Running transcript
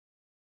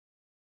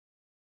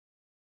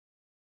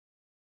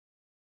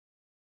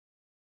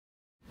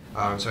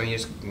So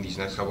these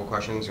next couple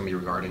questions are going to be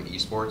regarding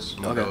esports,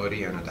 Okay.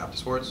 mobility, and adaptive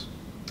sports.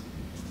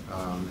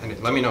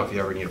 Let me know if you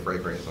ever need a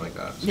break or anything like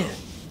that. So, Yeah.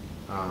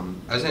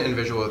 as an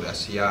individual with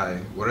SCI,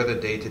 what are the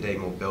day-to-day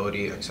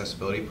mobility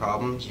accessibility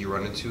problems you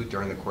run into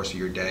during the course of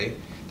your day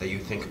that you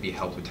think could be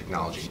helped with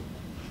technology?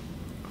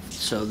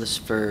 So this is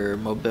for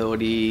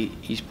mobility,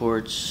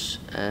 esports,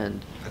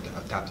 and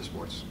Adaptive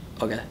sports.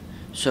 okay.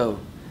 So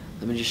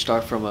let me just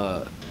start from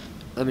a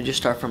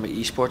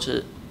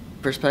esports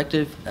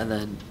perspective, and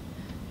then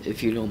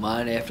if you don't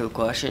mind after the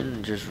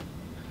question, just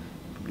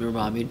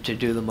remind me to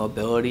do the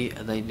mobility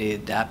and then the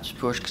adaptive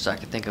sports because I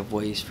can think of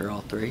ways for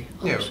all three.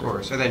 Yeah, of Honestly.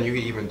 course. And then you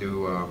could even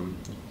do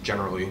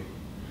generally.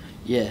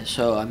 Yeah.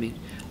 So I mean,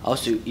 I'll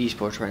just do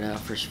esports right now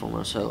first and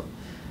foremost. So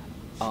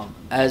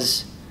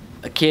as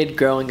a kid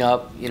growing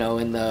up,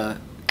 in the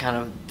kind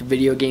of the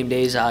video game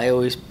days, I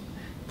always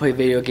play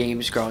video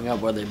games growing up,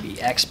 whether it be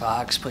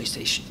Xbox,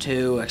 PlayStation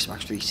 2,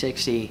 Xbox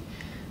 360.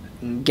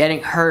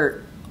 Getting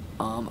hurt,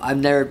 I've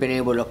never been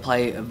able to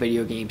play a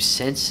video game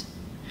since.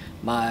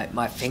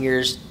 My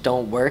fingers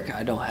don't work.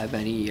 I don't have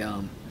any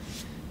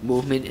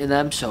movement in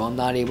them, so I'm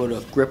not able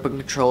to grip a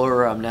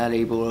controller. I'm not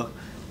able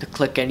to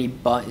click any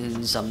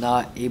buttons. I'm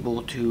not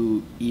able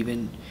to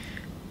even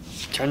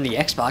turn the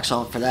Xbox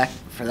on for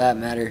that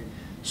matter.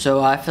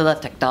 So I feel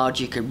that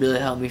technology could really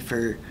help me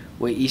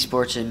with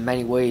esports in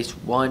many ways.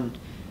 One,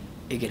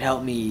 it could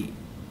help me.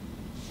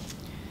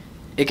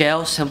 It could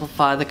help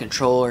simplify the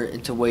controller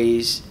into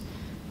ways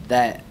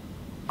that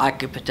I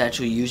could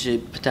potentially use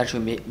it,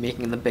 potentially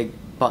making the big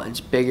buttons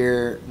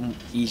bigger,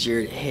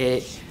 easier to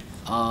hit,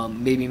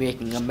 maybe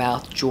making a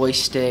mouth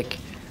joystick,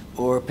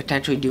 or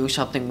potentially doing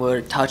something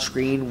with a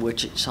touchscreen,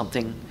 which is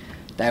something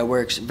that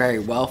works very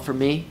well for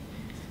me.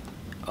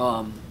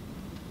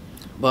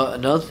 But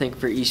another thing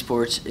for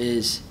esports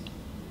is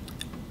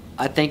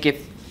I think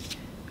if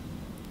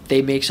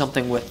they make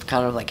something with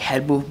kind of like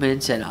head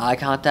movements and eye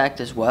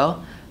contact as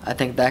well, I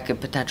think that could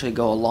potentially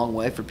go a long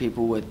way for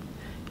people with,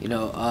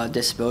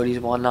 disabilities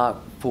and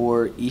whatnot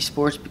for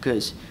esports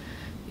because,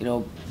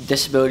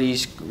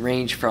 disabilities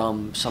range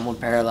from someone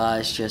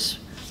paralyzed just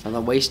from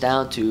the waist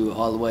down to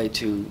all the way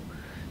to,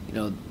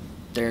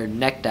 their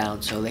neck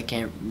down, so they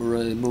can't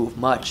really move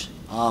much.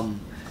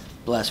 I'm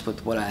blessed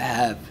with what I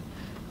have.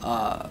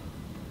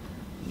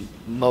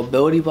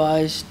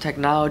 Mobility-wise,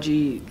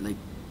 technology, like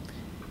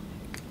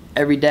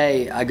every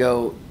day I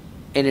go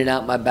in and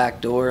out my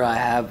back door. I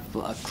have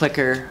a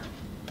clicker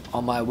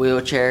on my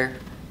wheelchair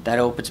that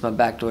opens my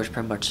back door. It's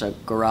pretty much a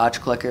garage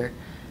clicker,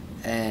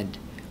 and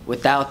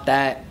without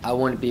that, I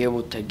wouldn't be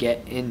able to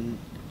get in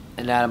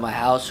and out of my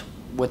house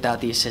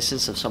without the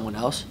assistance of someone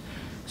else.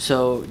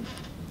 So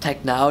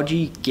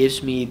technology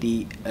gives me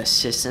the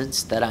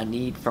assistance that I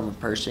need from a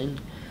person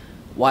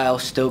while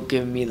still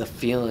giving me the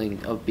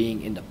feeling of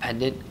being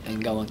independent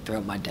and going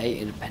throughout my day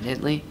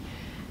independently.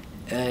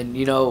 And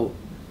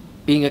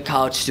being a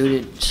college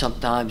student,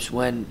 sometimes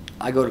when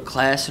I go to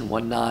class and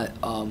whatnot,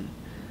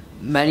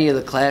 many of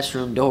the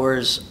classroom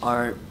doors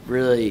aren't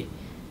really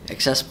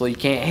accessible. You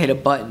can't hit a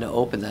button to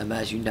open them,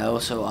 as you know,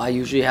 so I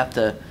usually have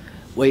to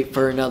wait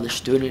for another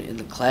student in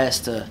the class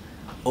to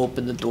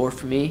open the door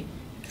for me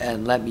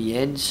and let me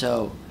in.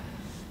 So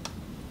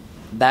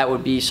that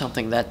would be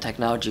something that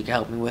technology could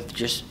help me with,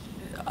 just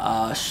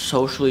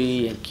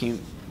socially and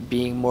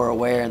being more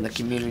aware in the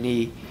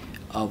community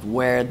of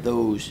where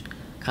those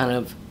kind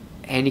of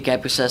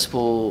handicap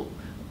accessible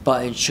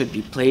buttons should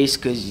be placed.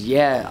 Because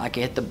yeah, I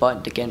can hit the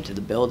button to get into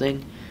the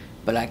building,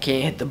 but I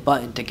can't hit the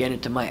button to get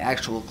into my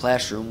actual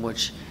classroom,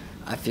 which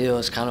I feel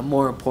is kind of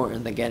more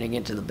important than getting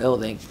into the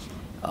building.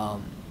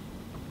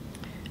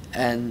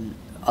 And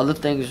other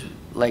things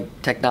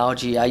like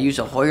technology, I use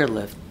a Hoyer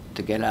lift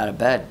to get out of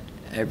bed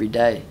every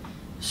day.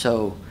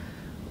 So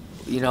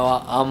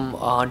I'm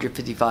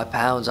 155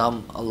 pounds.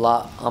 I'm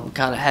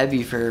kind of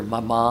heavy for my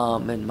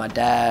mom and my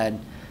dad,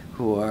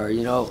 who are,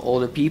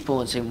 older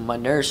people, and same with my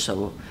nurse.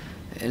 So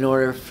in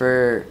order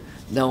for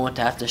no one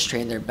to have to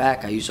strain their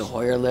back, I use a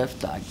Hoyer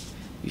lift. I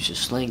use a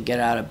sling, get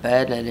out of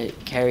bed, and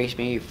it carries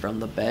me from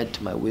the bed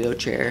to my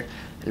wheelchair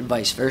and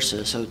vice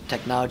versa. So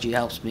technology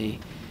helps me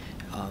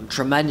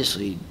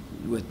tremendously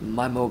with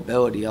my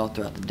mobility all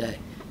throughout the day.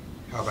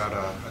 How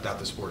about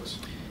adaptive sports?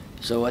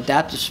 So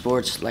adaptive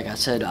sports, like I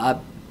said, I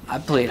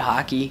played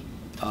hockey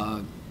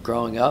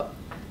growing up,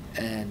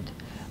 and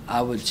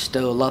I would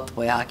still love to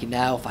play hockey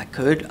now if I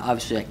could.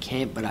 Obviously, I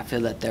can't, but I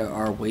feel that there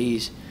are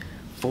ways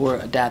for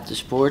adaptive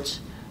sports.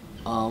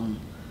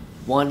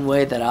 One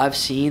way that I've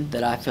seen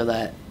that I feel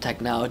that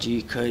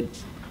technology could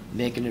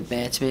make an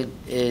advancement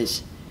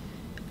is,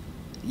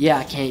 yeah,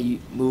 I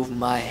can't move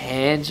my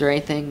hands or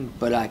anything,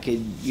 but I could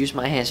use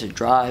my hands to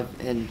drive,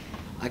 and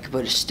I could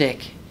put a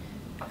stick,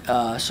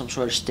 some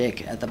sort of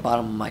stick at the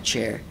bottom of my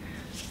chair.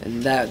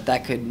 And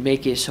that could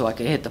make it so I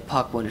could hit the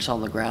puck when it's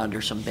on the ground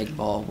or some big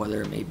ball,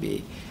 whether it may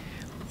be.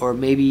 Or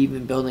maybe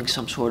even building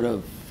some sort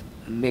of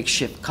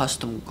makeshift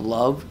custom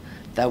glove.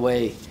 That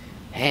way,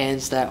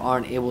 hands that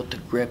aren't able to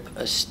grip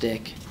a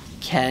stick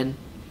can.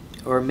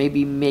 Or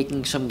maybe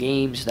making some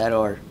games that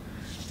are,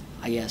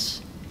 I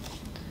guess,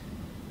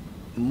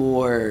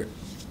 more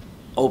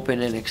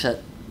open and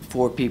accept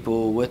for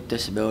people with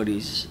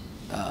disabilities.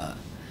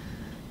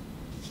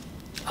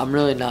 I'm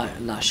really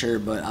not sure,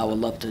 but I would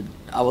love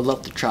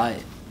to try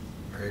it.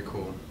 Very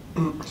cool.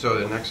 So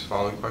the next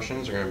following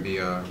questions are going to be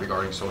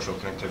regarding social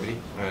connectivity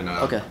and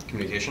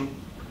communication.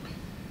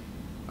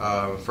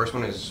 First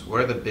one is,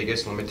 what are the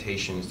biggest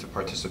limitations to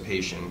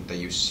participation that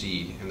you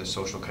see in the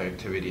social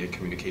connectivity and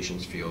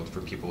communications field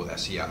for people with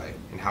SEI,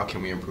 and how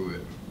can we improve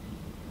it?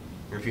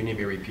 Or if you need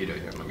me to repeat it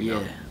again, let me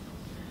know.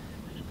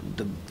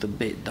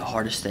 The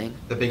hardest thing?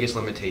 The biggest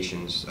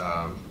limitations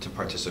to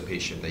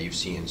participation that you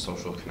see in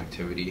social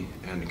connectivity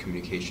and the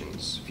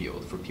communications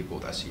field for people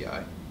with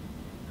SEI.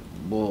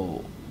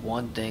 Well,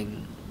 one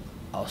thing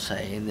I'll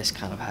say, and this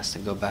kind of has to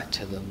go back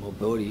to the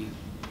mobility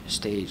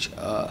stage,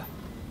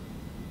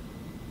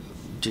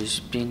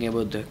 just being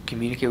able to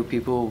communicate with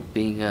people,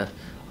 being a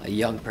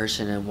young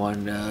person and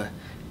wanting to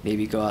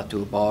maybe go out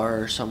to a bar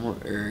or somewhere,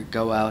 or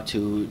go out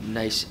to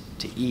nice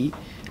to eat.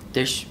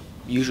 There's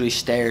usually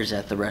stairs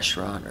at the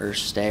restaurant, or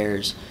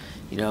stairs,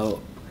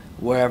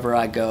 wherever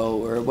I go,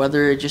 or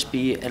whether it just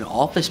be an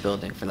office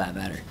building for that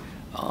matter.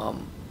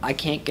 I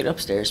can't get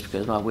upstairs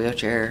because my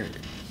wheelchair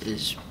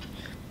is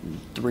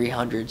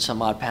 300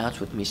 some odd pounds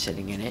with me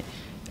sitting in it,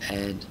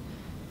 and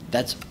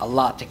that's a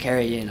lot to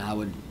carry, and I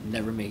would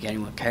never make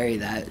anyone carry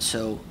that.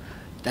 So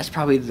that's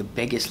probably the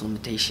biggest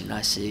limitation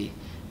I see.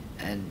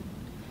 And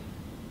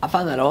I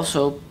find that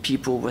also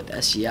people with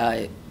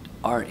SEI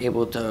aren't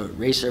able to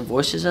raise their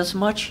voices as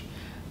much.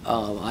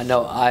 I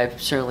know I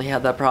certainly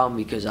have that problem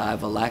because I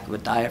have a lack of a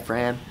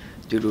diaphragm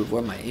due to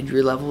where my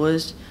injury level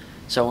is.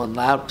 So in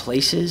loud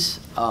places,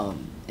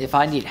 if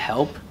I need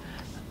help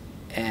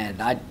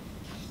and I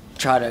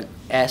try to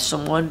ask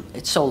someone,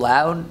 it's so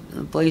loud in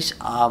the place,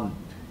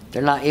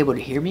 they're not able to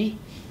hear me.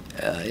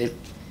 It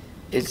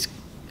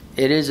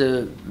is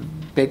a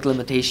big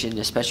limitation,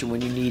 especially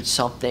when you need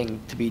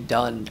something to be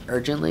done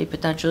urgently,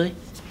 potentially.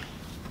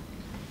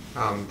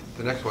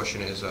 The next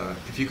question is,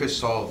 if you could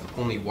solve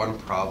only one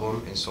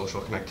problem in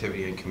social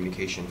connectivity and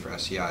communication for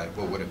SEI,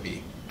 what would it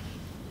be?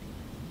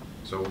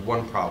 So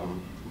one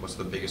problem, what's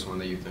the biggest one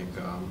that you think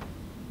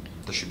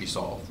that should be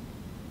solved?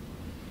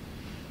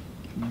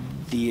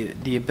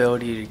 The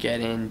ability to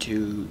get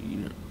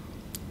into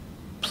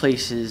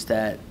places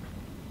that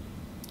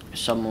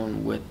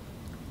someone with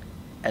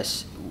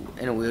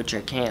in a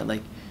wheelchair can't.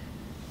 Like,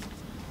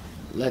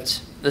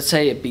 let's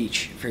say a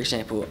beach, for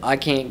example. I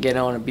can't get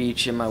on a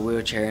beach in my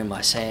wheelchair in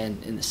the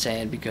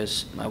sand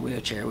because my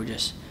wheelchair would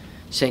just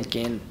sink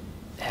in.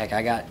 Heck,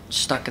 I got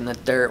stuck in the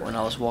dirt when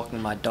I was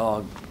walking my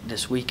dog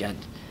this weekend.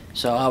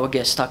 So I would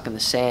get stuck in the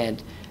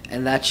sand,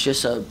 and that's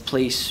just a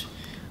place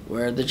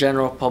where the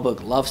general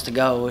public loves to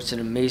go. It's an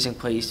amazing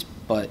place,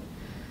 but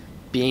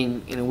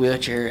being in a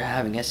wheelchair,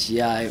 having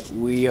SCI,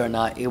 we are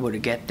not able to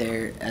get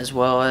there, as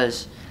well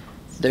as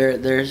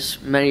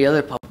there's many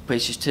other public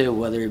places too,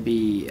 whether it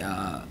be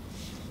I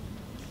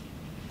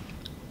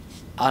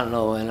don't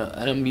know,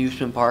 an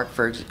amusement park,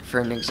 for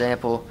an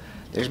example.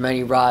 There's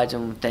many rides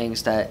and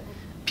things that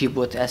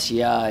people with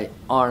SCI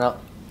aren't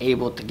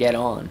able to get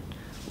on,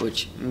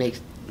 which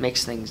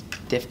makes things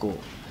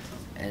difficult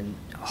and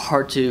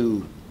hard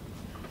to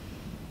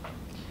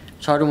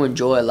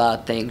enjoy a lot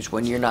of things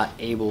when you're not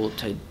able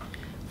to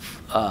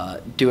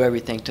do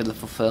everything to the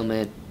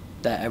fulfillment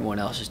that everyone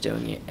else is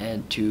doing it,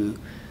 and to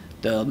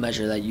the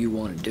measure that you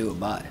want to do it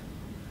by.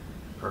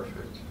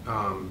 Perfect.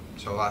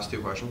 So last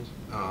two questions.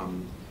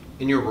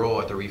 In your role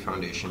at the Reef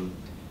Foundation,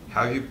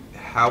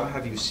 how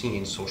have you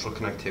seen social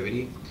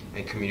connectivity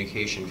and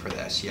communication for the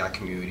SCI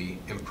community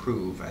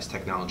improve as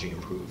technology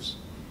improves?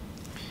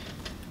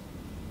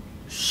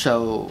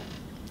 So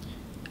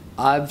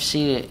I've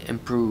seen it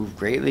improve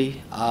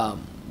greatly.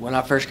 When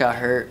I first got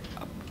hurt,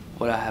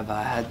 I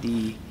had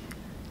the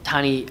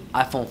tiny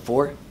iPhone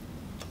 4,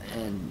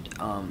 and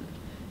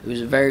it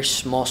was a very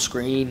small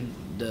screen.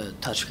 The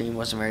touchscreen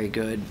wasn't very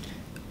good,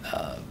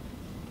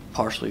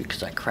 partially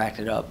because I cracked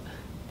it up.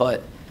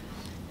 But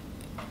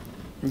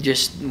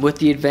just with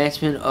the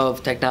advancement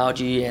of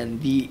technology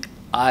and the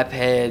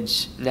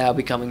iPads now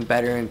becoming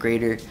better and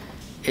greater,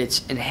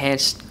 it's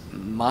enhanced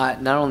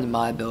not only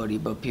my ability,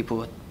 but people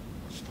with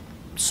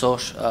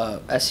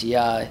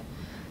SCI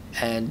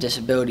and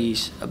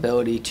disabilities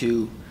ability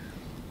to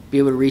be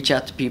able to reach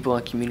out to people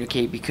and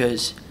communicate,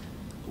 because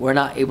we're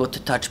not able to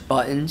touch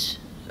buttons,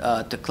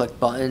 to click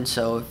buttons.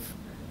 So if,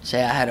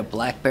 say, I had a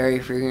BlackBerry,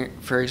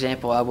 for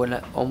example, I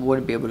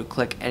wouldn't be able to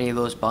click any of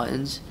those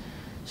buttons.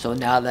 So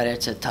now that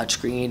it's a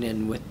touchscreen,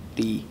 and with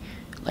the,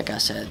 like I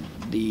said,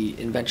 the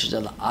inventions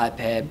of the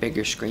iPad,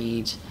 bigger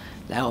screens,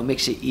 now it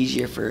makes it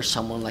easier for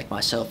someone like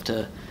myself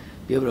to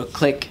be able to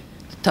click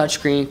the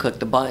touchscreen, click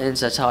the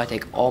buttons. That's how I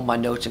take all my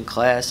notes in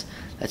class.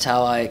 That's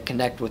how I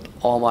connect with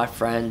all my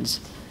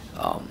friends.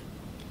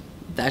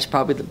 That's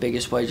probably the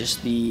biggest way,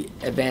 just the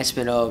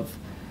advancement of,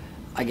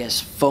 I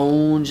guess,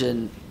 phones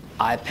and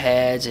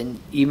iPads, and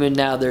even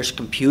now there's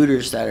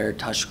computers that are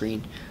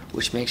touchscreen,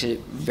 which makes it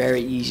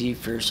very easy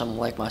for someone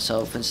like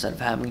myself, instead of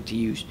having to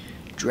use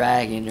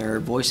Dragon or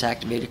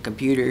voice-activated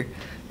computer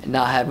and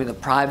not having the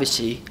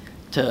privacy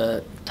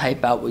to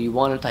type out what you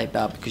want to type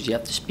out because you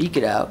have to speak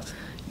it out.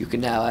 You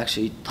can now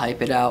actually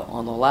type it out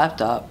on the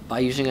laptop by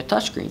using a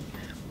touchscreen,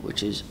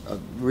 which is a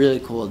really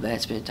cool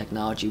advancement in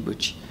technology,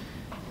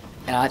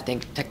 and I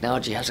think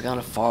technology has gone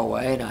a far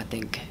way, and I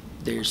think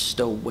there's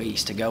still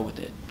ways to go with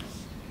it.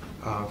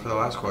 For the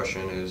last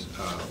question is,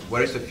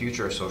 what is the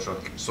future of social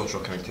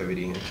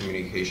connectivity and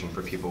communication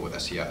for people with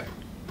SCI?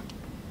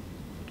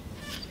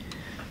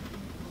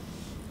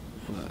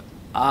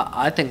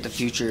 I think the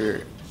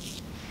future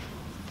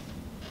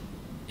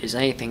is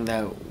anything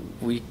that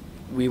we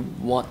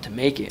want to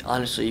make it.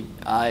 Honestly,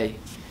 I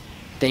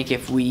think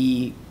if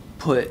we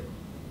put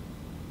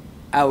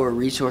our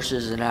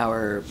resources and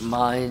our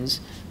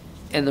minds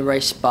in the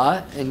right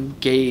spot and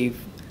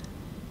gave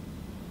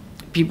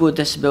people with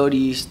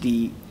disabilities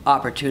the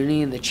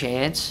opportunity and the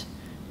chance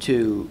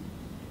to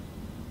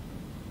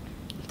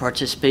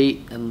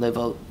participate and live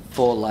a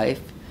full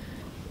life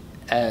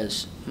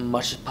as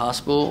much as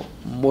possible,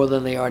 more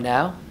than they are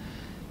now,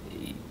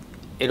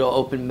 it'll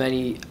open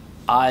many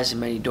eyes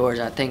and many doors.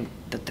 I think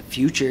that the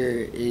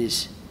future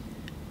is,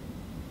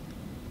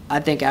 I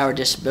think our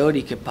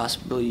disability could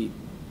possibly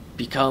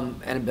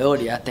become an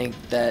ability. I think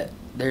that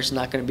there's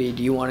not going to be,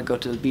 do you want to go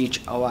to the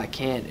beach? Oh, I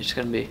can't. It's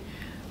going to be,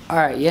 all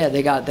right, yeah,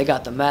 they got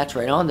the match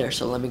right on there,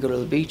 so let me go to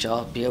the beach.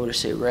 I'll be able to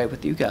sit right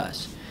with you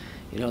guys.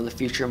 You know, the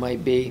future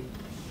might be,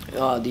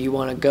 do you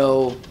want to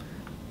go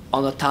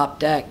on the top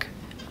deck?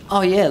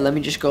 Oh yeah, let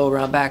me just go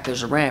around back.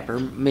 There's a ramp, or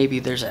maybe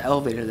there's an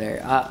elevator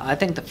there. I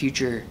think the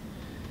future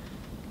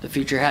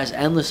has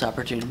endless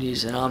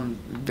opportunities, and I'm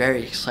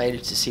very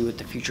excited to see what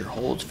the future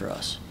holds for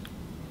us.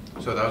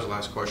 So that was the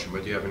last question,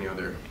 but do you have any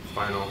other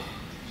final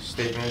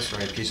statements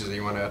or any pieces that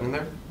you want to add in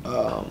there?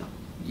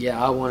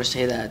 Yeah, I want to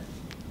say that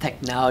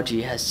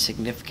technology has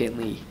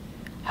significantly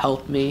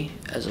helped me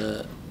as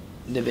an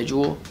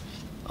individual,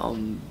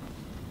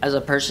 as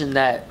a person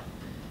that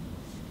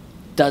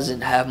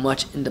doesn't have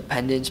much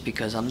independence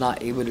because I'm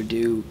not able to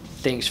do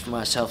things for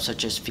myself,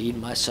 such as feed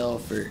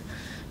myself or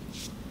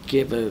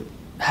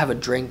have a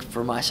drink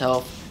for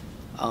myself.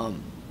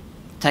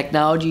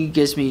 Technology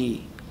gives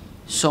me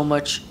so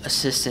much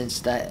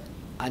assistance that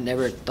I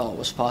never thought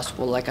was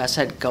possible. Like I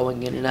said,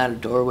 going in and out of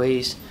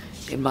doorways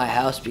in my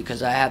house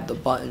because I have the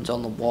buttons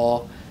on the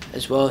wall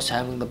as well as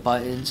having the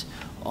buttons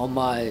on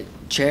my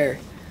chair.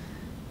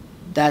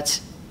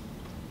 That's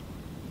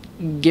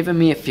given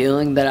me a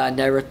feeling that I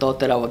never thought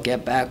that I would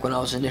get back when I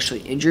was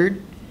initially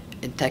injured,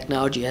 and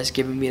technology has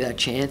given me that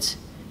chance,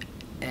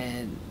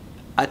 and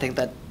I think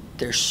that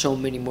there's so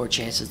many more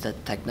chances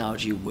that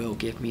technology will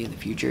give me in the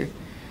future,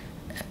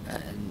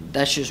 and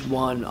that's just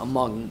one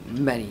among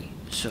many,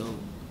 so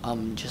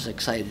I'm just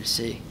excited to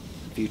see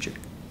the future.